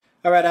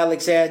All right,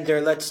 Alexander,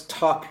 let's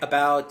talk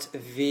about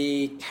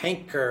the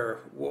tanker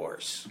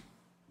wars,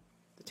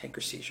 the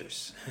tanker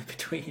seizures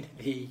between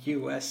the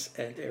U.S.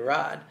 and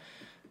Iran.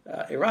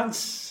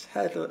 Iran's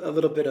had a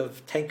little bit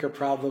of tanker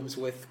problems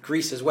with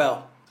Greece as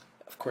well.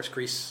 Of course,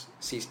 Greece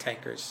seized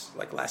tankers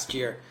like last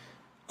year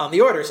on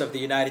the orders of the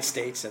United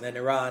States, and then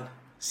Iran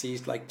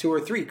seized like two or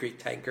three Greek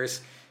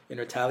tankers in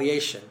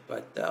retaliation.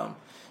 But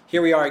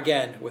here we are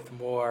again with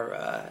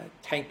more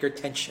tanker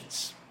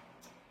tensions.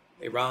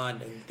 Iran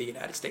and the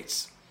United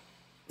States.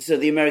 So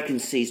the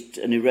Americans seized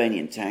an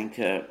Iranian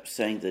tanker,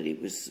 saying that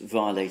it was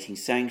violating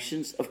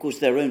sanctions. Of course,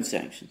 their own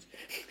sanctions.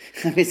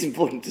 It's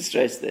important to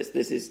stress this.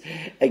 This is,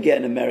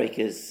 again,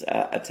 America's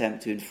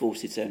attempt to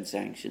enforce its own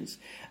sanctions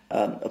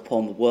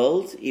upon the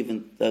world,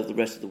 even though the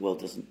rest of the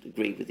world doesn't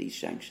agree with these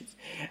sanctions.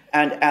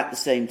 And at the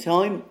same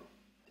time,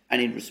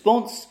 and in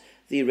response,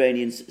 the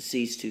Iranians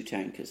seized two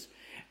tankers.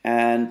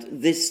 And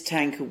this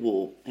tanker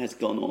war has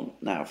gone on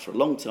now for a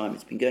long time.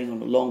 It's been going on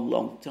a long,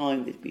 long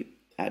time. We've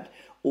had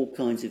all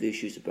kinds of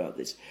issues about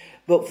this.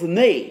 But for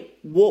me,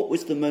 what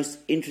was the most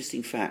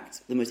interesting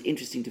fact, the most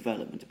interesting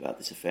development about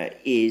this affair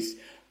is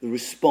the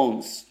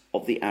response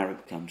of the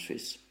Arab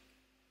countries.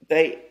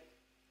 They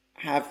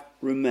have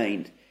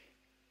remained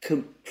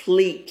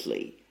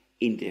completely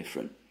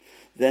indifferent.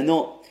 They're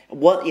not,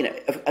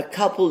 a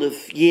couple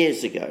of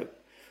years ago,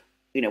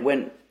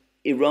 when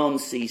Iran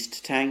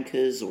seized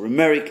tankers or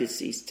America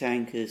seized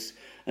tankers,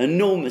 an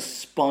enormous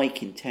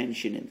spike in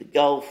tension in the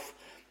Gulf.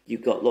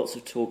 You've got lots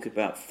of talk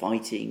about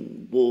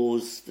fighting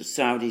wars. The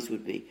Saudis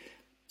would be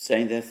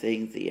saying their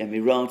thing. The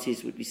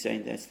Emiratis would be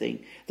saying their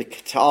thing. The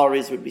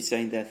Qataris would be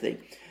saying their thing.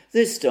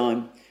 This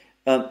time,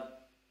 the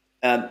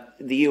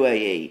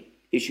UAE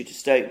issued a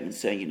statement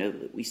saying,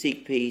 that we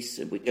seek peace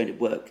and we're going to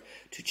work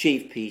to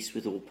achieve peace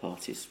with all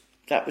parties.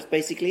 That was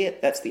basically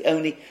it. That's the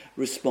only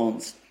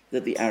response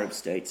that the Arab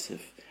states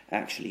have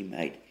actually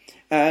made.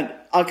 And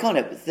I can't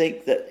help but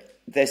think that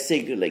they're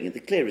signalling in the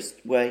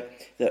clearest way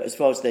that, as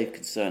far as they're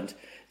concerned,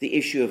 the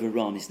issue of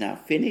Iran is now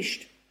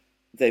finished.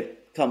 They've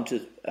come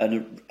to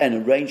an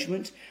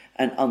arrangement,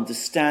 an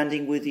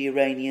understanding with the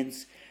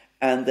Iranians,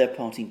 and they're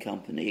parting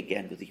company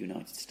again with the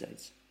United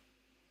States.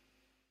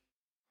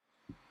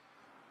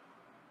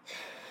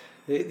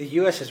 The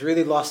U.S. has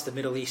really lost the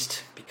Middle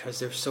East because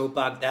they're so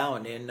bogged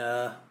down in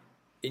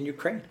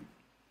Ukraine.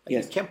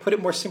 Yes. You can't put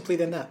it more simply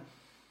than that.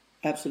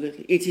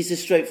 Absolutely. It is as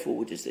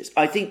straightforward as this.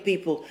 I think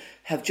people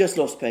have just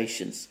lost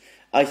patience.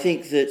 I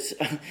think that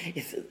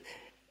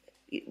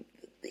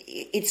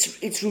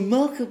it's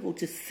remarkable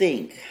to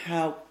think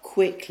how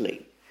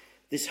quickly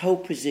this whole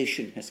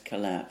position has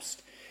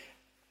collapsed.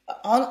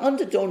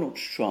 Under Donald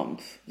Trump,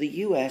 the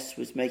US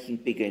was making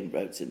big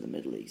inroads in the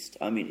Middle East.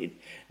 I mean, it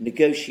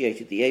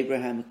negotiated the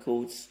Abraham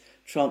Accords.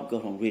 Trump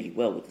got on really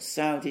well with the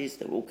Saudis.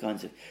 There were all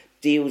kinds of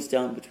deals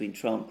done between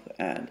Trump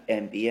and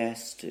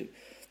MBS to,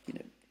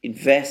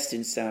 invest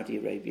in Saudi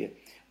Arabia,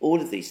 all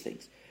of these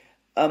things.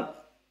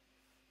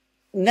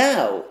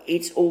 Now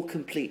it's all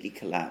completely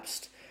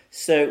collapsed.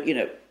 So,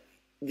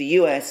 the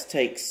US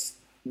takes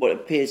what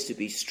appears to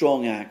be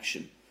strong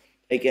action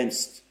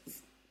against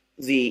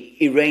the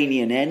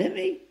Iranian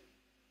enemy,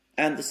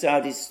 and the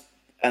Saudis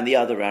and the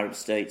other Arab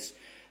states,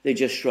 they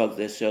just shrug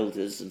their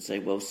shoulders and say,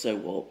 well, so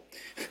what?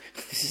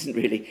 This isn't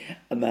really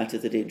a matter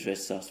that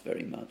interests us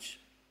very much.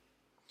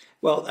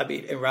 Well, I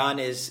mean, Iran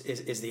is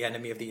the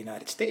enemy of the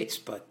United States,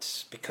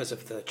 but because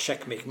of the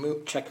checkmate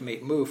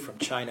move from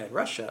China and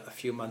Russia a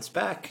few months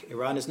back,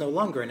 Iran is no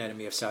longer an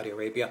enemy of Saudi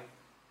Arabia.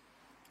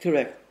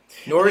 Correct.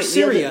 Nor is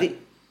Syria.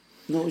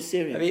 Nor is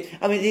Syria.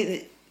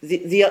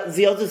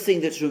 The other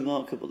thing that's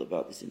remarkable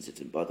about this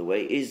incident, by the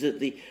way, is that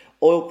the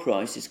oil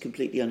price is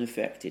completely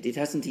unaffected. It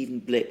hasn't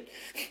even blipped.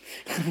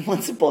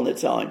 Once upon a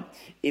time,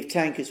 if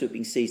tankers were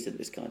being seized in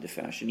this kind of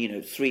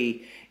fashion,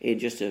 3 in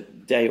just a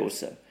day or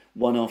so,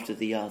 one after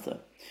the other.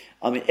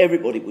 I mean,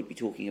 everybody would be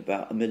talking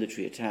about a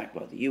military attack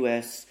by the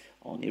US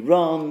on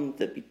Iran.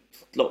 There'd be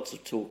lots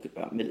of talk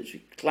about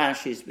military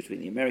clashes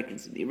between the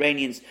Americans and the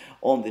Iranians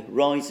on the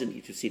horizon.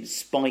 You'd have seen a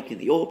spike in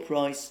the oil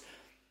price.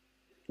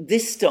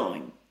 This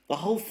time, the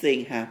whole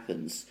thing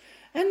happens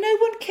and no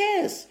one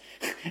cares.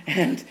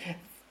 And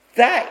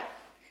that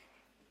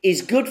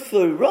is good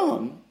for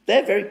Iran.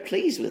 They're very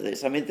pleased with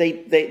this. I mean,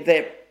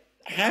 they're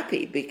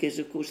happy because,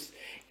 of course,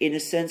 in a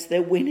sense,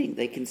 they're winning.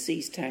 They can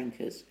seize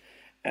tankers.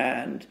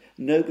 And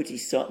nobody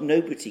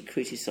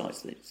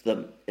criticises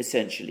them,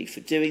 essentially,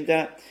 for doing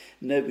that.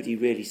 Nobody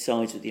really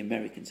sides with the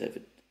Americans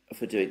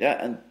for doing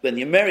that. And when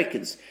the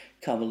Americans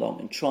come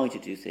along and try to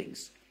do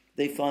things,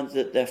 they find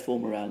that their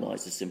former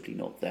allies are simply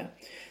not there.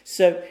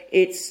 So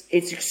it's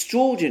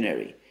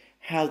extraordinary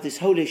how this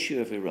whole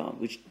issue of Iran,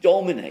 which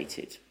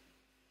dominated,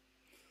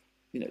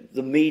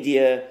 the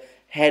media,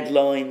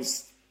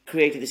 headlines,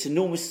 created this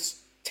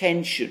enormous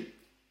tension,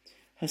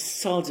 has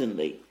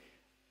suddenly,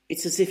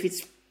 it's as if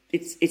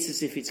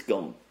it's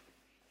gone.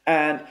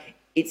 And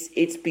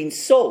it's been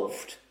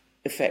solved,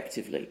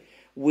 effectively,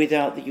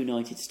 without the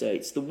United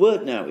States. The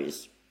word now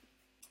is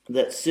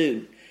that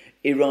soon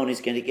Iran is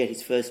going to get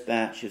its first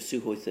batch of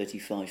Sukhoi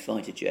 35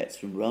 fighter jets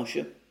from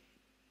Russia.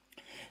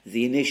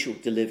 The initial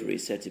delivery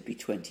is said to be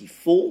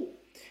 24.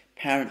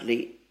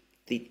 Apparently,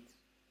 the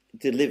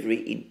delivery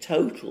in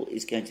total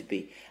is going to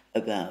be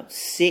about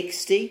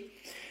 60.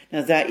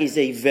 Now, that is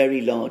a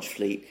very large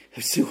fleet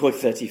of Sukhoi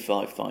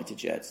 35 fighter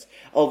jets.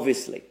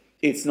 Obviously,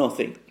 it's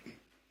nothing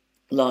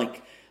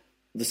like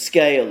the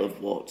scale of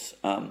what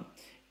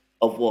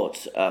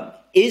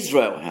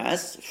Israel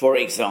has, for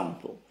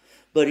example,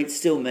 but it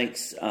still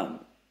makes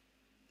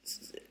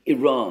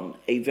Iran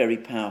a very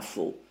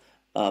powerful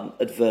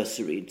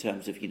adversary in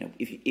terms of,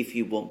 if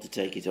you want to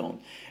take it on.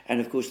 And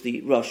of course,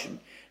 the Russian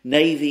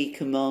Navy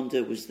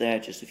commander was there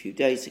just a few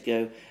days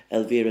ago.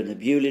 Elvira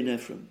Nabiullina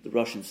from the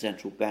Russian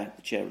Central Bank,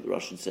 the chair of the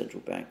Russian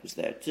Central Bank, was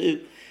there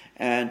too.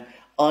 And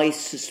I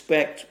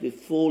suspect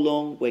before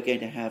long we're going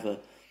to have a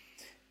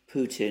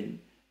Putin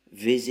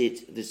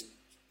visit. There's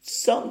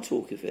some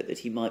talk of it that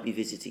he might be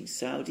visiting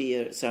Saudi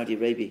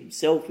Arabia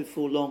himself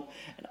before long.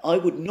 And I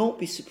would not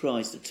be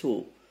surprised at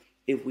all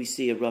if we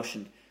see a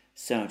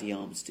Russian-Saudi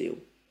arms deal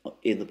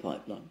in the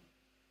pipeline.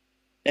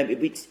 And it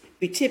would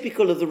be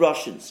typical of the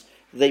Russians.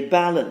 They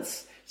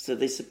balance, so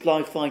they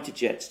supply fighter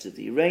jets to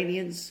the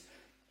Iranians,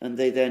 and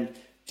they then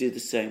do the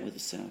same with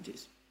the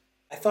Saudis.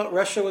 I thought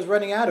Russia was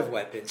running out of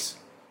weapons.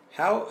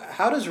 How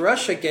does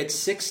Russia get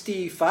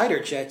 60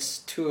 fighter jets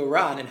to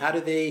Iran, and how do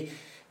they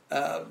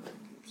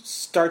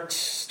start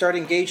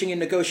engaging in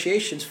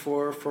negotiations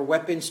for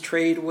weapons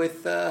trade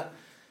with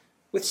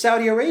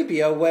Saudi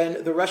Arabia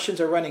when the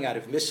Russians are running out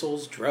of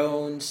missiles,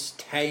 drones,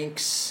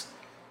 tanks,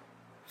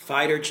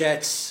 fighter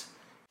jets?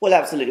 Well,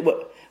 absolutely.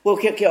 Well,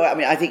 I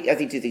mean, I think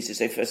two things to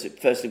say.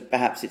 Firstly,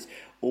 perhaps it's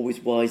always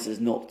wiser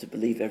not to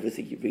believe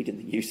everything you read in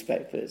the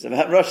newspapers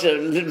about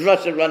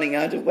Russia running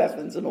out of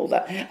weapons and all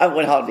that. And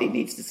one hardly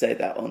needs to say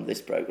that on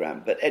this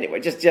program. But anyway,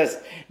 just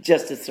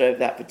to throw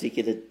that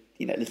particular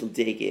little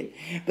dig in.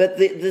 But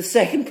the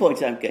second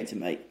point I'm going to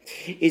make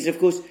is, of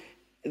course,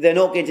 they're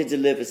not going to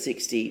deliver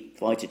 60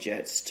 fighter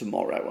jets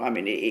tomorrow. I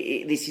mean,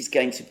 this is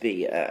going to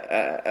be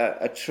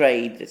a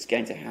trade that's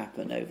going to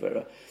happen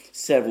over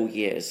several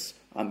years.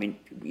 I mean,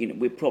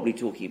 we're probably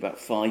talking about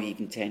 5,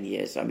 even 10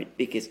 years. I mean,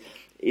 because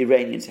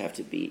Iranians have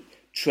to be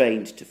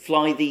trained to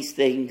fly these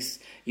things.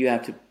 You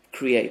have to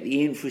create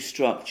the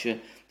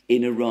infrastructure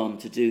in Iran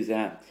to do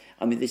that.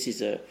 I mean, this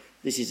is a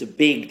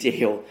big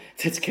deal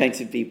that's going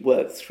to be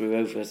worked through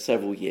over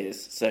several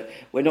years. So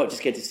we're not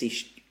just going to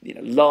see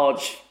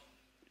large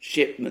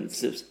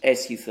shipments of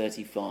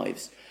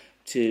Su-35s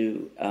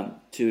to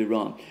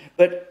Iran.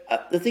 But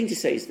the thing to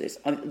say is this: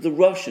 the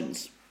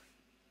Russians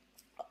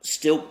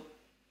still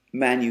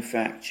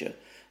manufacture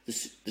the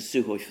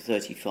Sukhoi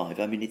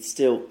 35. I mean, it's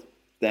still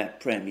their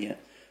premier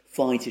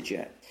fighter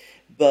jet.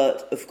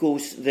 But of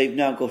course, they've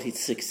now got its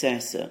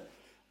successor,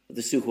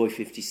 the Sukhoi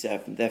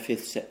 57, their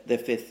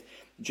fifth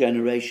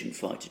generation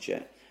fighter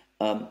jet.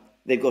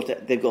 They've got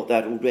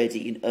that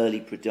already in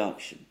early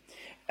production,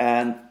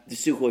 and the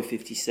Sukhoi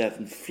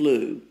 57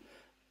 flew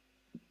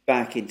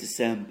back in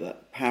December,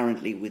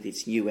 apparently with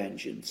its new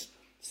engines.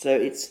 So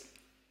it's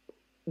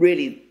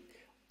really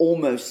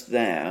almost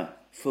there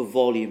for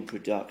volume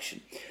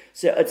production.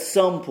 So at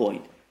some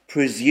point,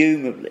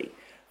 presumably,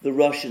 the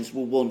Russians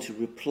will want to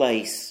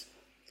replace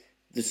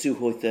the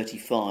Sukhoi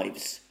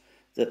 35s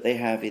that they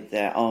have in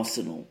their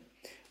arsenal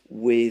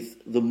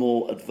with the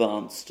more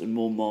advanced and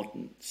more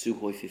modern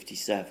Sukhoi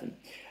 57,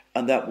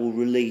 and that will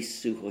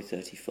release Sukhoi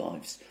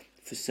 35s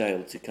for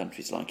sale to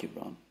countries like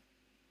Iran.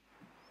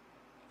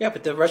 Yeah,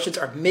 but the Russians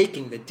are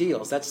making the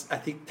deals. I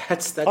think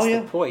that's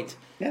the point.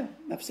 Yeah,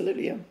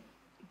 absolutely, yeah.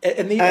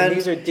 And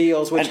these are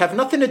deals which have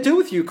nothing to do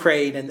with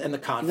Ukraine and the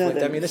conflict.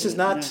 No, I mean, this is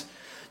not... No.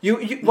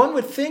 One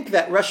would think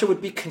that Russia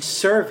would be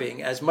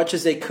conserving as much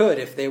as they could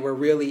if they were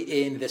really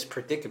in this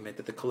predicament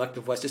that the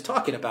collective West is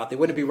talking about. They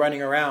wouldn't be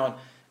running around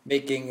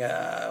making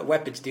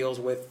weapons deals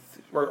with,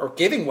 or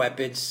giving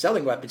weapons,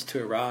 selling weapons to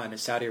Iran and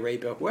Saudi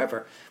Arabia,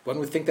 whoever. One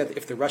would think that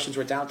if the Russians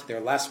were down to their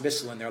last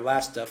missile and their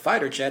last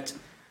fighter jet,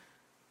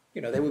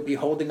 they would be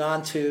holding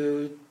on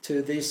to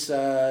these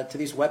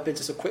weapons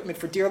as equipment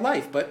for dear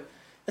life. But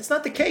that's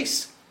not the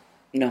case.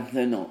 No,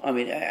 they're not. I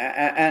mean,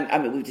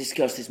 we've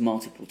discussed this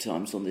multiple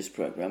times on this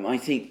program. I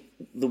think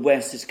the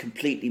West has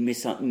completely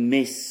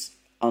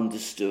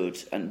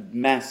misunderstood and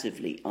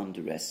massively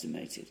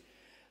underestimated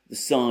the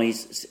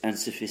size and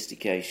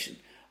sophistication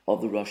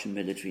of the Russian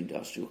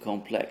military-industrial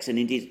complex, and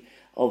indeed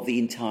of the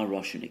entire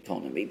Russian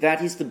economy.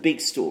 That is the big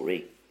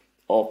story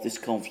of this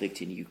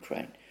conflict in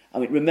Ukraine. I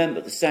mean,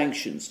 remember, the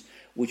sanctions,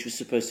 which were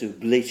supposed to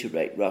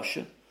obliterate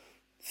Russia,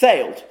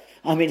 failed.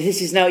 I mean,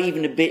 this is now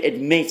even a bit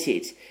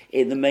admitted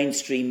in the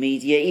mainstream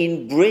media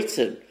in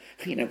Britain.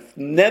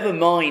 Never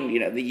mind,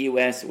 the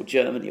US or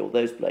Germany or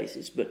those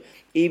places, but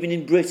even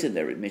in Britain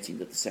they're admitting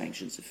that the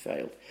sanctions have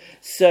failed.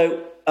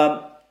 So,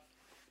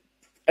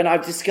 and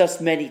I've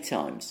discussed many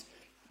times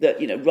that,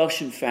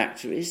 Russian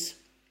factories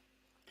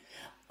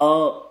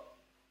are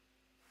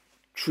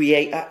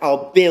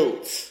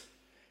built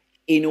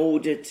in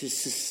order to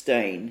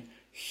sustain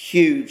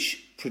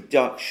huge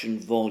production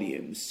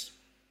volumes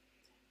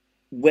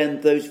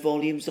when those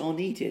volumes are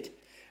needed.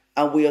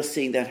 And we are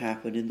seeing that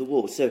happen in the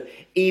war. So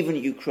even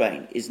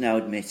Ukraine is now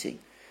admitting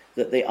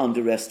that they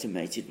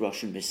underestimated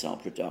Russian missile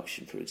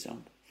production, for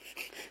example.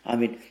 I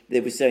mean, they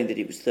were saying that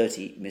it was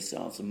 30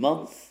 missiles a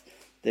month.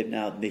 They've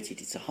now admitted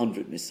it's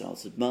 100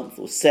 missiles a month,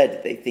 or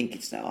said they think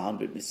it's now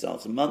 100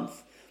 missiles a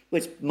month.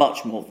 Well, it's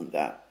much more than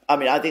that. I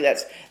mean, I think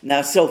that's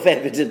now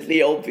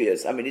self-evidently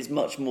obvious. I mean, it's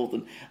much more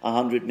than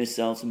 100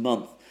 missiles a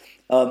month.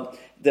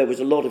 There was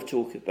a lot of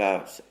talk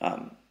about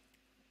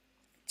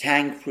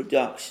tank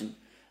production.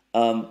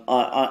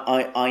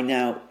 I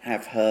now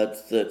have heard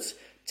that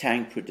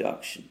tank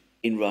production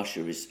in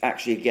Russia is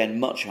actually, again,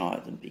 much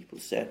higher than people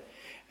said,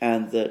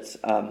 and that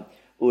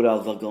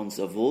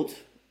Uralvagonzavod,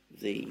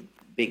 the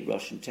big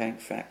Russian tank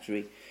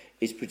factory,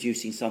 is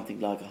producing something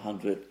like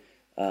 100.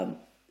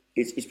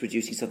 It's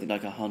producing something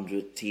like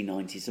 100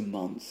 T-90s a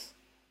month,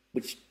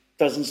 which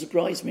doesn't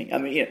surprise me. I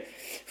mean,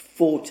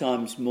 4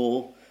 times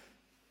more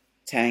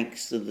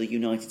tanks than the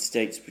United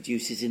States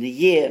produces in a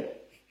year.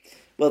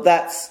 Well,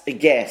 that's a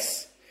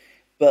guess,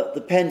 but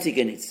the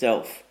Pentagon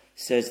itself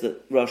says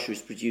that Russia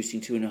is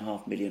producing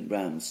 2.5 million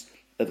rounds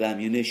of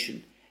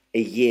ammunition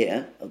a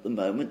year at the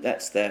moment.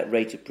 That's their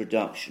rate of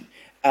production.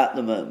 At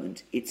the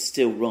moment, it's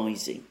still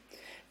rising.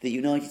 The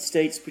United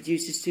States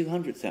produces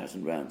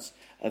 400,000 rounds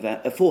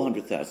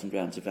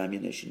of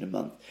ammunition a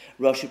month.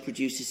 Russia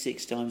produces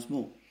 6 times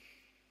more.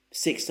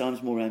 6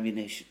 times more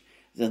ammunition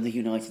than the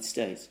United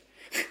States.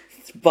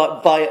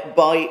 But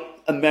by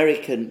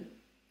American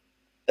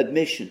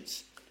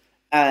admissions.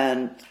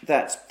 And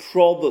that's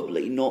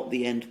probably not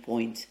the end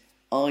point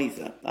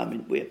either. I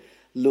mean, we're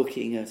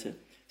looking at a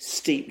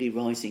steeply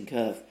rising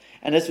curve.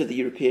 And as for the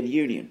European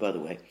Union, by the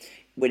way,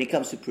 when it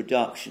comes to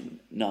production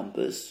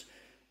numbers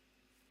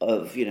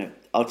of,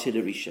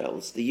 artillery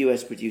shells, the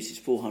US produces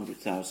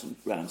 400,000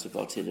 rounds of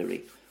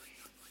artillery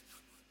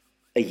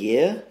a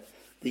year.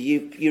 The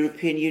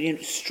European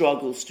Union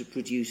struggles to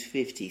produce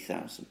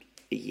 50,000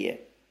 a year.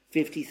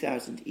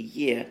 50,000 a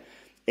year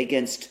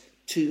against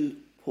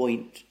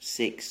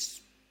 2.6,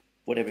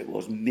 whatever it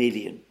was,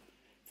 million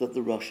that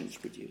the Russians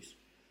produce.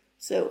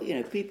 So,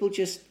 people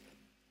just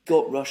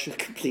got Russia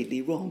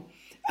completely wrong.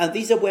 And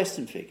these are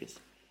Western figures.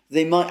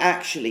 They might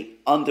actually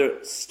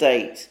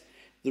understate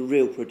the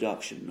real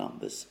production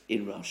numbers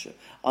in Russia.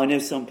 I know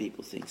some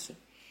people think so.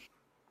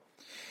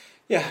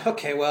 Yeah,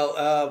 okay,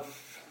 well,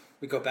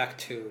 we go back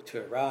to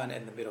Iran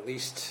and the Middle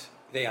East.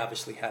 They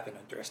obviously haven't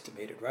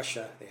underestimated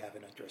Russia. They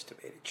haven't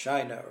underestimated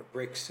China or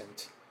BRICS,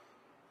 and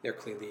they're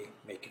clearly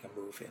making a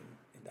move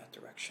in that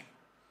direction.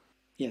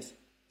 Yes,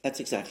 that's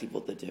exactly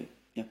what they're doing.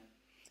 Yeah,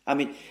 I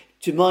mean,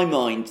 to my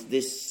mind,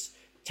 this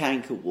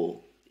tanker war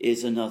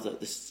is another.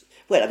 It's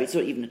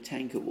not even a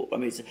tanker war. I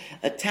mean, it's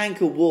a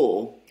tanker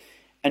war,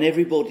 and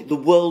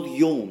the world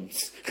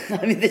yawns.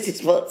 I mean, this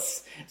is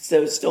what's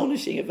so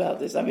astonishing about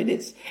this. I mean,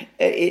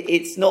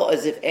 it's not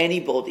as if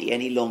anybody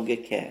any longer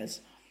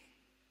cares.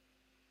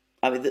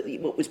 I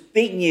mean, what was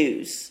big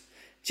news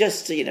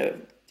just a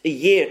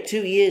year,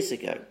 2 years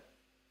ago.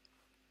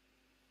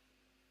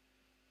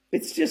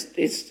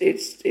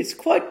 It's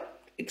quite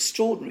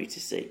extraordinary to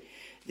see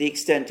the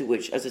extent to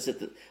which, as I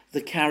said,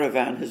 the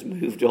caravan has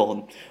moved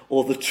on,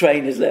 or the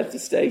train has left the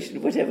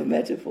station, whatever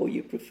metaphor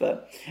you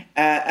prefer,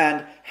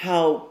 and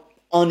how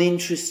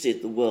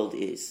uninterested the world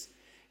is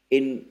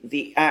in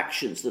the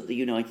actions that the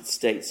United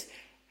States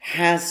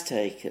has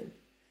taken,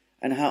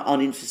 and how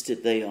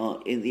uninterested they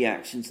are in the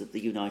actions that the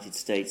United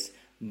States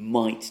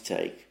might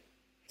take.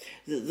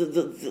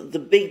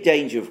 The big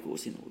danger, of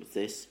course, in all of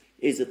this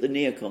is that the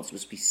neocons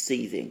must be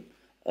seething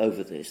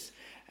over this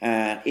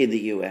in the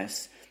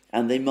US,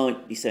 and they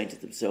might be saying to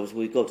themselves,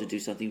 well, we've got to do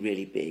something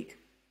really big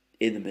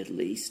in the Middle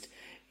East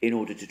in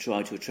order to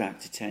try to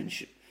attract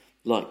attention,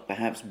 like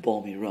perhaps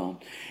bomb Iran.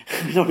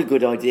 Not a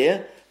good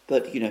idea,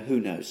 but, who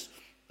knows.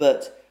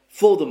 But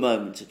for the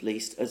moment, at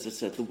least, as I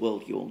said, the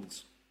world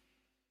yawns.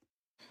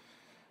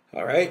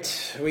 All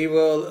right, we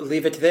will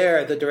leave it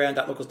there. The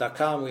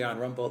Duran.locals.com. We are on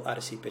Rumble,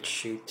 Odyssey,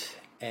 BitChute,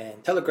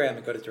 and Telegram.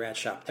 And go to Duran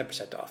Shop,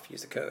 10% off.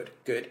 Use the code.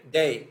 Good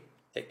day.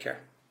 Take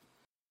care.